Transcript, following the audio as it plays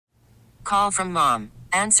Call from mom.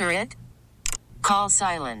 Answer it. Call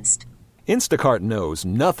silenced. Instacart knows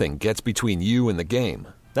nothing gets between you and the game.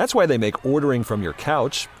 That's why they make ordering from your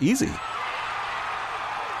couch easy.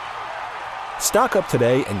 Stock up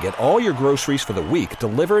today and get all your groceries for the week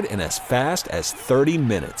delivered in as fast as 30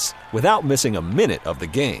 minutes without missing a minute of the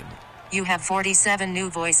game. You have 47 new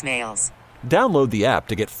voicemails. Download the app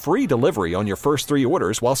to get free delivery on your first 3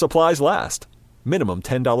 orders while supplies last. Minimum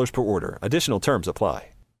 $10 per order. Additional terms apply.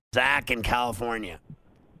 Zach in California.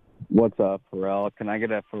 What's up, Pharrell? Can I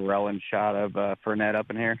get a Pharrell shot of Fournette up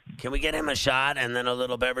in here? Can we get him a shot and then a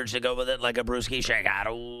little beverage to go with it, like a brewski shake?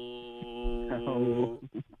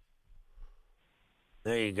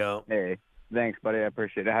 There you go. Hey, thanks, buddy. I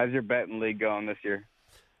appreciate it. How's your betting league going this year?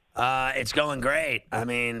 It's going great. I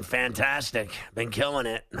mean, fantastic. Been killing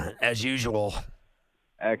it, as usual.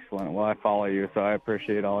 Excellent. Well, I follow you, so I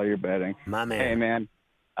appreciate all your betting. My man. Hey, man.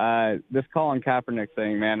 This Colin Kaepernick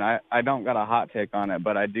thing, man, I don't got a hot take on it,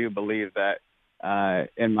 but I do believe that,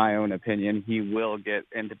 in my own opinion, he will get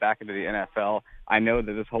back into the NFL. I know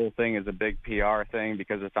that this whole thing is a big PR thing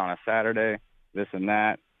because it's on a Saturday, this and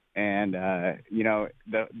that. And,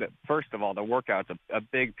 first of all, the workout's a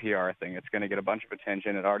big PR thing. It's going to get a bunch of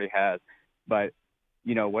attention. It already has. But,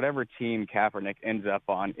 whatever team Kaepernick ends up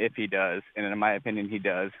on, if he does, and in my opinion he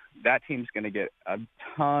does, that team's going to get a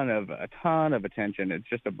ton of attention. It's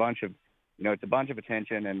just a bunch of, it's a bunch of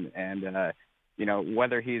attention and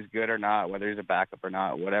whether he's good or not, whether he's a backup or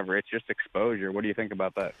not, whatever, it's just exposure. What do you think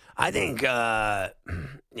about that? I think,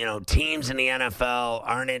 teams in the NFL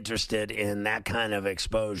aren't interested in that kind of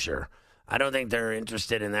exposure. I don't think they're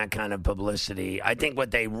interested in that kind of publicity. I think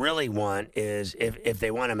what they really want is, if they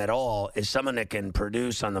want him at all, is someone that can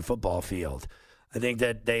produce on the football field. I think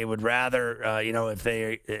that they would rather, if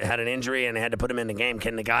they had an injury and they had to put him in the game,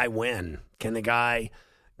 can the guy win? Can the guy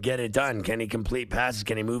get it done? Can he complete passes?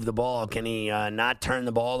 Can he move the ball? Can he not turn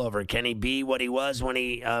the ball over? Can he be what he was when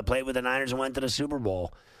he played with the Niners and went to the Super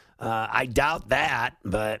Bowl? I doubt that,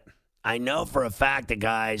 but I know for a fact that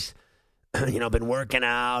guys, been working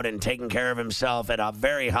out and taking care of himself at a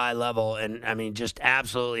very high level, and I mean, just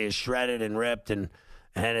absolutely is shredded and ripped, and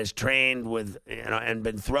has trained with, and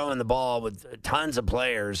been throwing the ball with tons of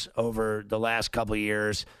players over the last couple of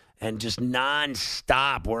years, and just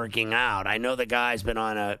nonstop working out. I know the guy's been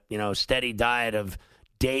on a steady diet of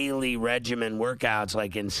daily regimen workouts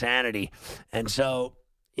like insanity, and so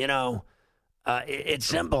it's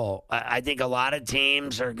simple. I think a lot of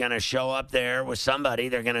teams are going to show up there with somebody.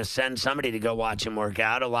 They're going to send somebody to go watch him work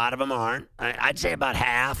out. A lot of them aren't. I'd say about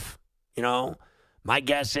half. My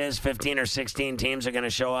guess is 15 or 16 teams are going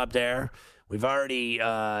to show up there. We've already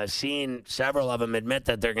seen several of them admit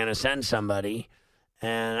that they're going to send somebody.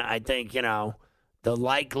 And I think, the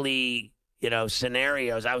likely,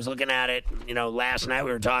 scenarios, I was looking at it, last night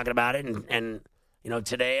we were talking about it, and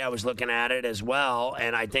today I was looking at it as well,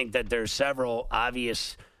 and I think that there's several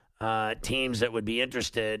obvious teams that would be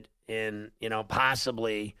interested in,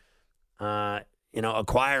 possibly,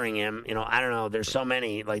 acquiring him. I don't know. There's so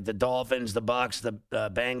many, like the Dolphins, the Bucks, the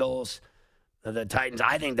Bengals, the Titans.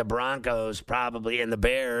 I think the Broncos probably and the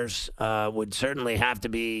Bears would certainly have to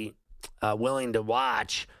be willing to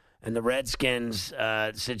watch. And the Redskins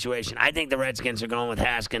situation, I think the Redskins are going with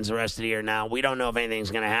Haskins the rest of the year now. We don't know if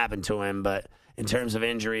anything's going to happen to him, but in terms of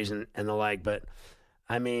injuries and the like. But,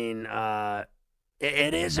 I mean,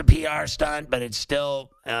 it is a PR stunt, but it's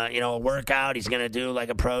still, a workout. He's going to do like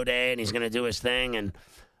a pro day, and he's going to do his thing.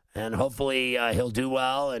 And hopefully he'll do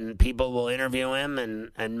well, and people will interview him,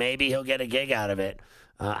 and maybe he'll get a gig out of it.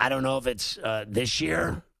 I don't know if it's this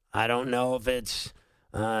year. I don't know if it's,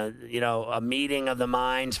 a meeting of the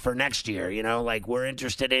minds for next year. Like, we're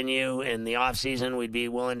interested in you in the offseason. We'd be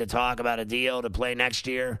willing to talk about a deal to play next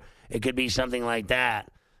year. It could be something like that.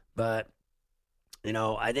 But,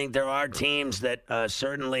 I think there are teams that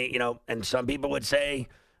certainly, and some people would say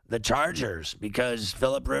the Chargers, because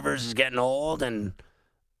Phillip Rivers is getting old and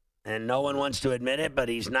no one wants to admit it, but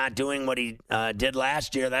he's not doing what he did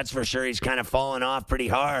last year. That's for sure. He's kind of fallen off pretty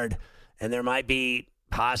hard. And there might be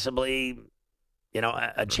possibly,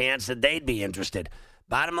 a chance that they'd be interested.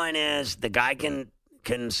 Bottom line is the guy can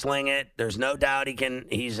sling it. There's no doubt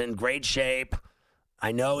he's in great shape.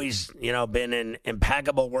 I know he's, been in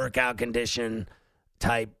impeccable workout condition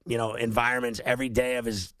type, environments every day of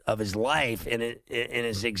his life in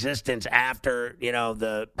his existence after,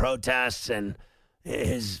 the protests and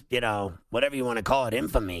his, whatever you want to call it,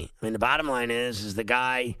 infamy. I mean, the bottom line is the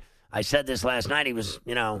guy, I said this last night, he was,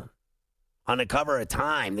 on the cover of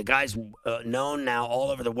Time. The guy's known now all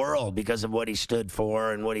over the world because of what he stood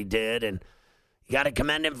for and what he did, and you got to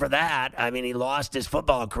commend him for that. I mean, he lost his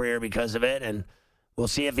football career because of it, and we'll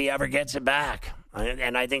see if he ever gets it back.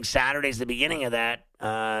 And I think Saturday's the beginning of that,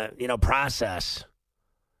 process.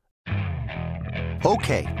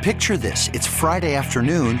 Okay, picture this. It's Friday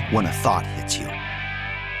afternoon when a thought hits you.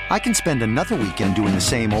 I can spend another weekend doing the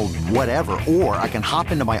same old whatever, or I can hop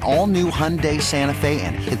into my all-new Hyundai Santa Fe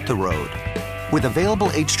and hit the road. With available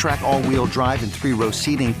H-Track all-wheel drive and 3-row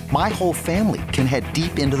seating, my whole family can head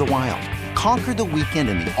deep into the wild. Conquer the weekend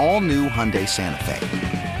in the all-new Hyundai Santa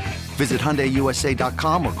Fe. Visit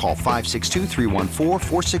HyundaiUSA.com or call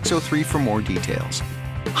 562-314-4603 for more details.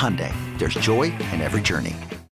 Hyundai, there's joy in every journey.